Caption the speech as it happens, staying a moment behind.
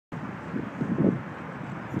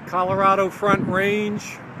Colorado Front Range,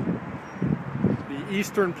 the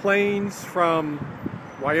eastern plains from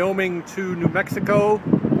Wyoming to New Mexico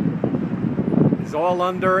is all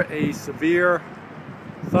under a severe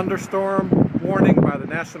thunderstorm warning by the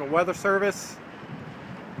National Weather Service.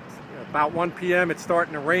 About 1 p.m. it's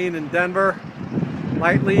starting to rain in Denver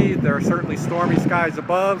lightly. There are certainly stormy skies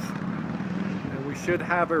above, and we should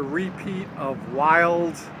have a repeat of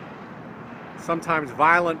wild, sometimes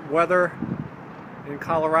violent weather in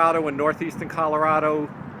Colorado and northeastern Colorado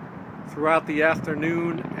throughout the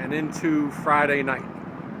afternoon and into Friday night.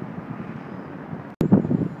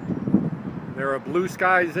 There are blue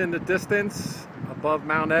skies in the distance above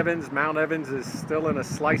Mount Evans. Mount Evans is still in a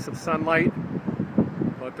slice of sunlight,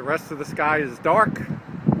 but the rest of the sky is dark,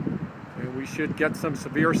 and we should get some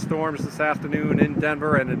severe storms this afternoon in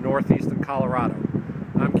Denver and in northeastern Colorado.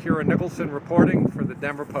 I'm Kieran Nicholson reporting for the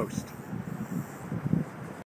Denver Post.